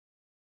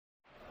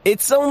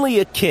It's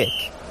only a kick,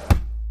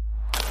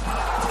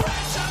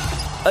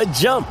 a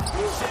jump,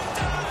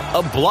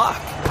 a block.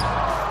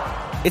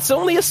 It's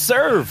only a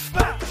serve.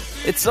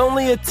 It's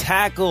only a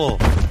tackle,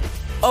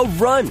 a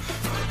run.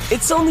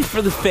 It's only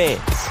for the fans.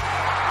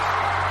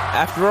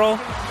 After all,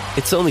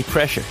 it's only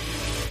pressure.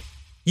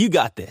 You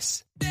got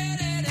this.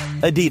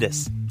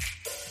 Adidas.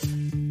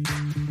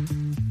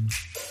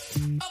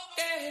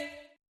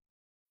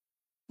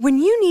 When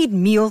you need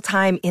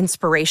mealtime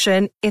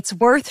inspiration, it's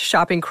worth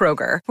shopping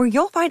Kroger, where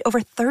you'll find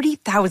over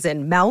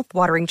 30,000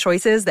 mouth-watering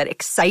choices that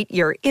excite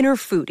your inner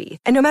foodie.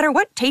 And no matter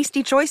what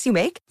tasty choice you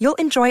make, you'll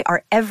enjoy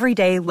our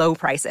everyday low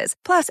prices,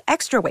 plus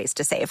extra ways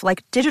to save,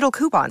 like digital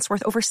coupons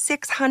worth over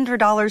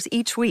 $600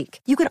 each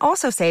week. You can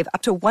also save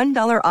up to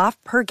 $1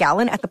 off per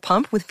gallon at the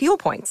pump with fuel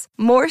points.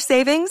 More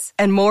savings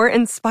and more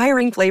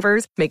inspiring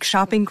flavors make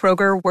shopping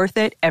Kroger worth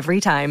it every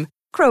time.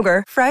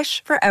 Kroger,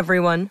 fresh for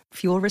everyone.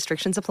 Fuel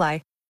restrictions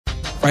apply.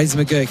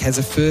 Fraser McGurk has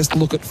a first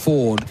look at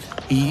Ford.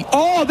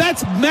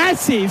 That's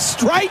massive.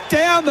 Straight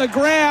down the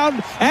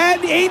ground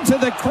and into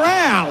the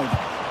crowd.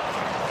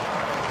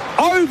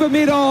 Over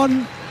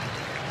mid-on,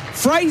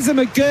 Fraser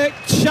McGurk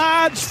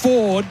charged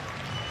Ford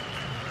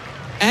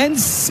and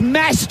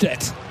smashed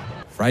it.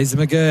 Fraser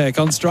McGurk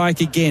on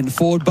strike again.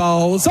 Ford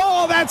bowls.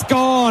 That's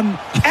gone.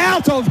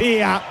 Out of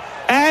here.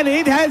 And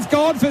it has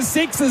gone for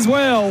 6 as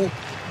well.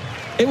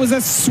 It was a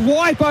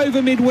swipe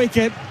over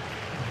mid-wicket.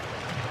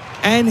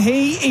 And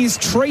he is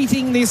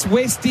treating this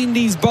West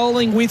Indies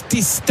bowling with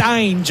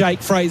disdain,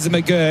 Jake Fraser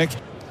McGurk.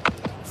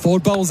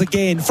 Ford bowls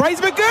again.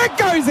 Fraser McGurk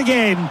goes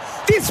again.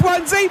 This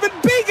one's even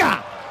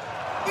bigger.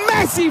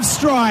 Massive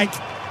strike.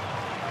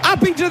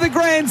 Up into the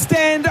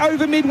grandstand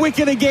over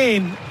mid-wicket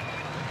again.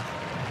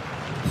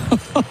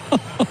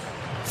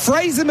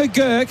 Fraser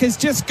McGurk has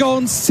just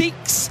gone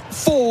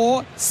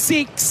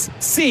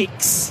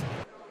 6-4-6-6.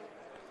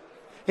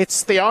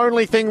 It's the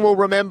only thing we'll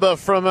remember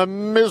from a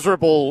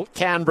miserable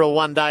Canberra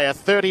one day, a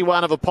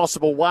 31 of a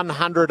possible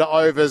 100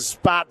 overs,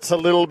 but a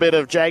little bit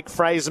of Jake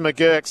Fraser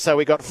McGurk. So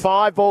we got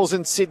 5 balls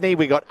in Sydney,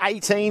 we got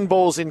 18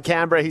 balls in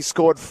Canberra. He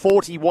scored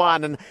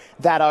 41, and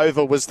that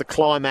over was the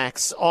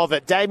climax of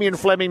it. Damien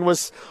Fleming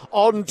was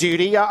on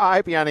duty. I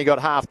hope he only got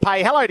half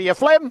pay. Hello to you,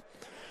 Flem.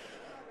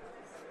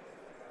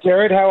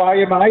 Jared, how are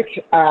you, mate?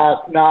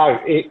 No,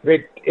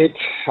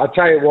 I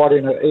tell you what,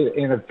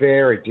 in a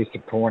very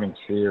disappointing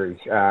series,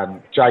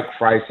 Jake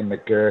Fraser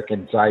McGurk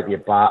and Xavier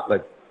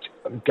Bartlett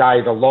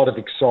gave a lot of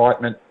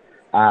excitement.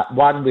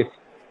 One with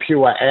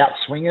pure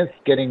outswingers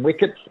getting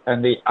wickets,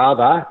 and the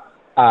other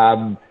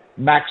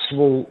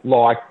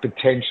Maxwell-like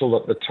potential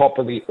at the top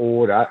of the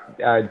order,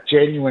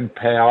 genuine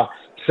power,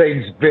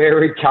 seems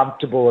very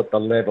comfortable at the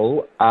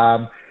level.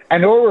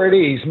 And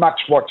already he's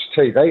much-watched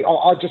TV.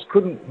 I just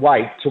couldn't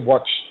wait to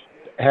watch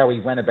how he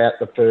went about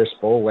the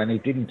first ball, and he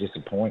didn't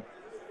disappoint.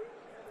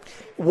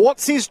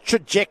 What's his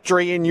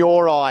trajectory in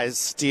your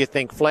eyes, do you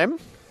think, Flem?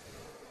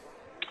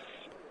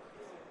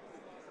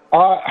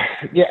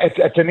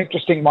 It's an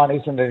interesting one,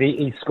 isn't it?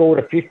 He scored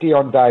a 50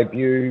 on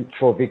debut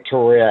for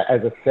Victoria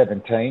as a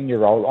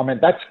 17-year-old. I mean,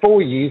 that's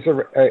 4 years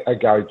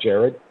ago,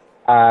 Jared.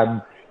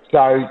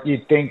 So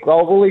you'd think,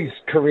 will his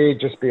career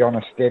just be on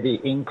a steady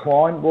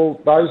incline?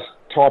 Well, those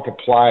type of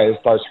players,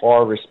 those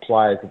high-risk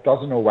players, it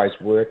doesn't always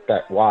work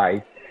that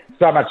way.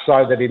 So much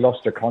so that he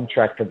lost a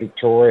contract for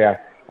Victoria,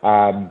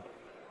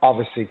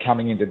 obviously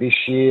coming into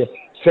this year.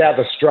 South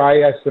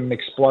Australia, some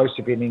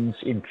explosive innings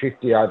in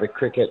 50-over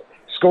cricket.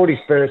 Scored his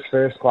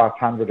first-class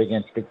 100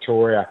 against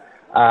Victoria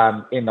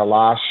in the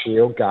last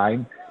Shield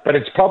game. But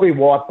it's probably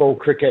white ball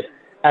cricket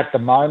at the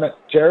moment,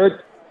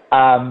 Jared.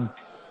 And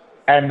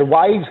the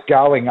way he's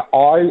going,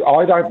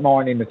 I don't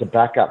mind him as a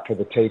backup for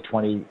the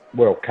T20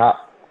 World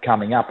Cup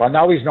coming up. I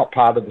know he's not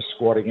part of the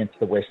squad against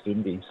the West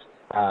Indies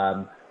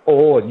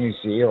or New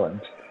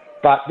Zealand,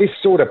 but this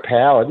sort of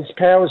power, this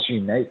power is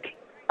unique.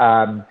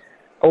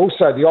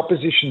 Also, the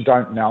opposition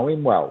don't know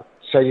him well,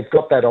 so you've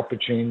got that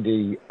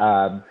opportunity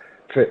for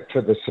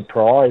the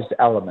surprise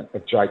element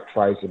of Jake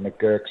Fraser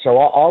McGurk. So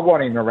I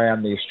want him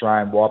around the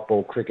Australian white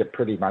ball cricket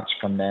pretty much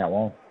from now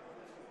on.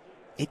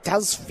 It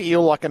does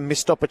feel like a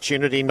missed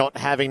opportunity not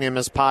having him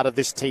as part of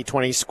this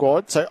T20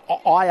 squad. So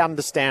I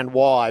understand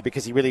why,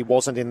 because he really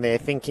wasn't in there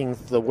thinking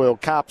for the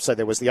World Cup. So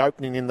there was the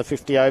opening in the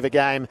 50-over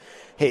game.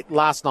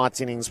 Last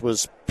night's innings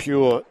was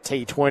pure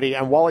T20.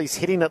 And while he's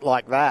hitting it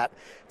like that,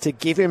 to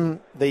give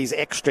him these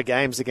extra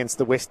games against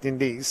the West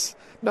Indies,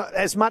 not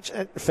as much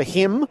for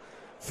him,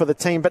 for the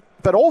team,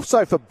 but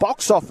also for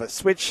box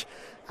office, which,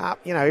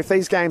 if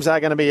these games are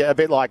going to be a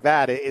bit like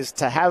that, is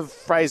to have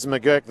Fraser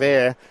McGurk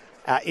there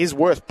is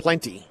worth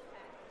plenty.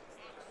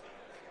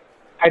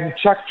 And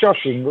chuck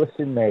Josh Inglis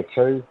in there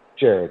too,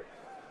 Jared.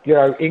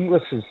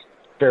 Inglis is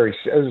it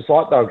was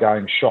like they were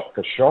going shot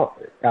for shot.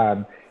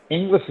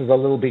 Inglis is a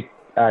little bit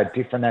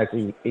different as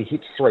he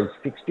hits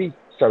 360,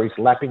 so he's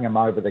lapping him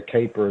over the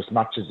keeper as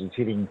much as he's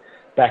hitting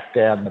back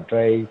down the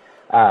V,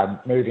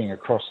 moving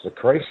across the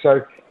crease.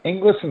 So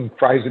Inglis and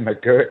Fraser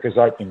McGurk as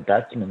opening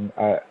batsmen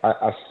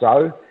are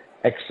so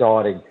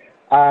exciting.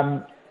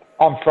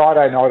 on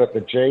Friday night at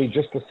the G,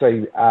 just to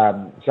see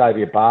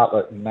Xavier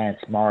Bartlett and Lance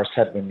Morris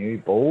have the new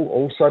ball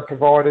also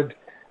provided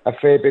a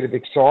fair bit of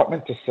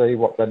excitement to see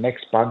what the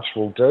next bunch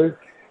will do.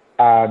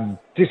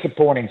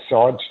 Disappointing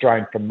side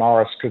strain from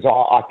Morris because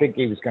I think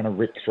he was going to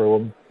rip through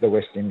them, the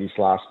West Indies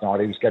last night.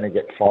 He was going to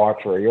get 5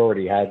 for he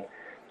already had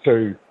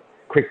 2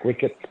 quick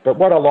wickets. But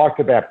what I liked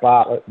about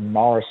Bartlett and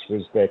Morris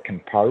was their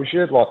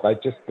composure. Like they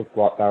just looked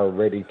like they were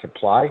ready to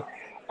play.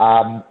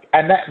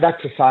 And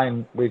that's the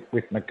same with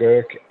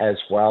McGurk as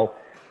well.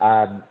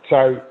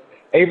 So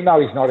even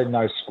though he's not in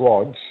those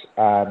squads,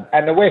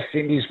 and the West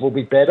Indies will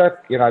be better,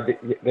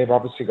 they've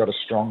obviously got a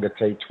stronger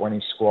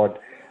T20 squad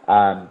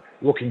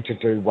looking to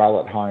do well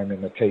at home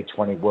in the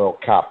T20 World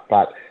Cup.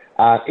 But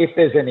if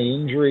there's any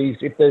injuries,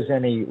 if there's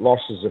any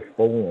losses of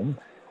form,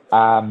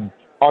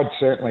 I'd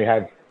certainly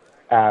have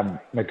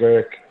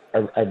McGurk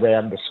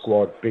around the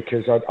squad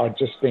because I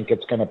just think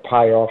it's going to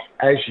pay off.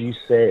 As you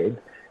said,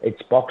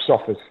 it's box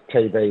office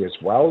TV as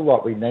well.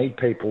 Like we need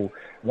people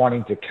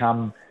wanting to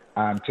come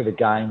to the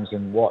games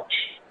and watch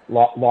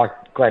like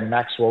Glenn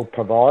Maxwell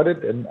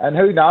provided. And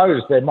who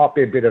knows, there might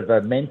be a bit of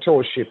a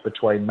mentorship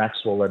between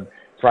Maxwell and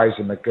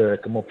Fraser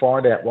McGurk, and we'll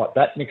find out what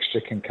that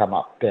mixture can come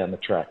up down the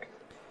track.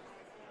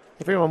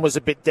 Everyone was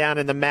a bit down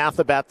in the mouth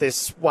about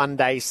this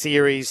one-day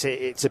series.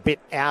 It's a bit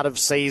out of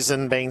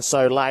season being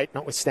so late,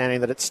 notwithstanding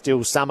that it's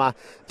still summer.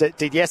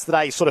 Did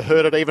yesterday sort of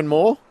hurt it even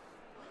more?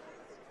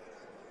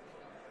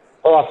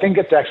 Well, I think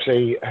it's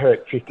actually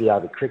hurt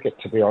 50-over cricket,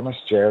 to be honest,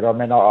 Jared. I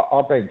mean,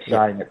 I've been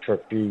saying it for a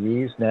few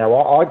years now.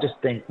 I just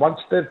think once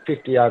the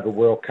 50-over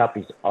World Cup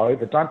is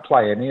over, don't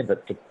play any of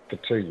it for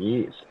 2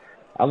 years,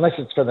 unless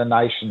it's for the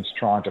nations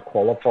trying to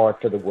qualify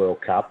for the World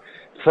Cup.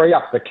 Free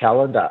up the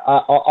calendar.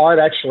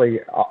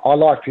 I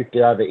like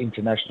 50-over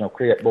international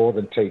cricket more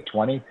than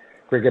T20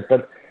 cricket,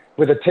 but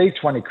with a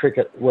T20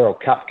 cricket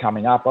World Cup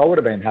coming up, I would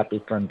have been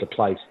happy for him to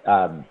play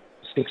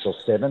 6 or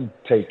 7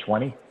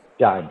 T20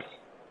 games.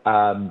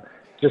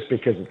 Just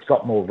because it's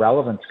got more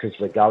relevance because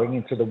we're going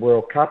into the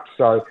World Cup.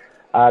 So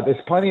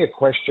there's plenty of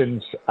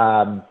questions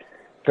for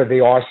the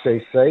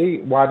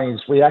ICC. One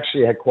is we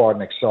actually had quite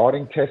an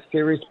exciting test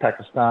series.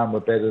 Pakistan were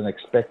better than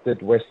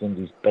expected. West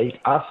Indies beat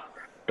us.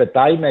 But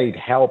they need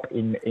help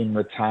in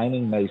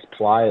retaining these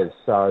players.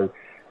 So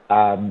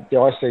the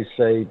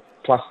ICC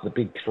plus the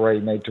big three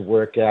need to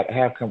work out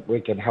how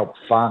we can help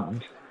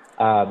fund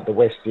the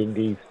West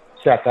Indies.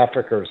 South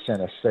Africa have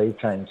sent a C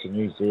team to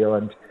New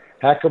Zealand.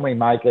 How can we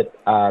make it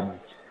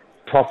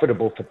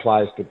profitable for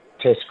players to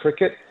test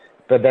cricket?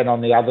 But then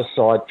on the other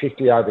side,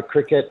 50-over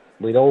cricket,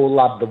 we'd all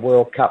love the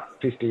World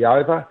Cup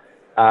 50-over.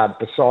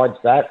 Besides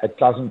that, it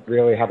doesn't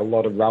really have a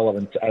lot of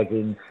relevance, as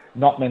in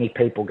not many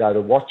people go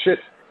to watch it.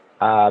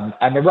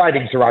 And the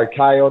ratings are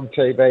okay on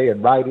TV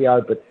and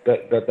radio, but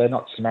they're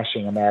not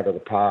smashing them out of the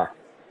park.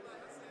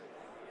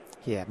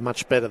 Yeah,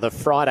 much better. The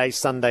Friday,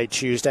 Sunday,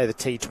 Tuesday, the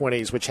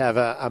T20s, which have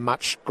a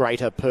much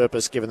greater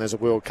purpose, given there's a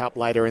World Cup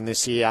later in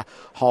this year,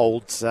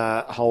 hold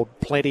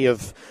plenty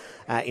of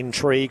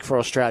intrigue for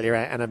Australia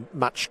and a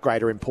much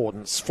greater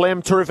importance.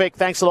 Flem, terrific.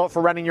 Thanks a lot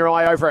for running your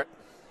eye over it.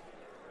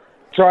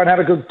 Try and have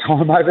a good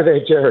time over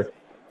there, Jared.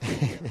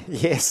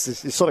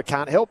 Yes, you sort of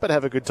can't help but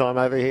have a good time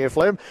over here,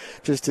 Flem.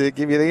 Just to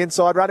give you the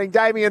inside running,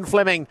 Damien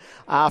Fleming,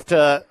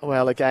 after,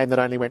 a game that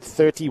only went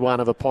 31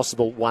 of a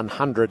possible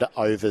 100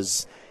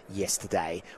 overs yesterday.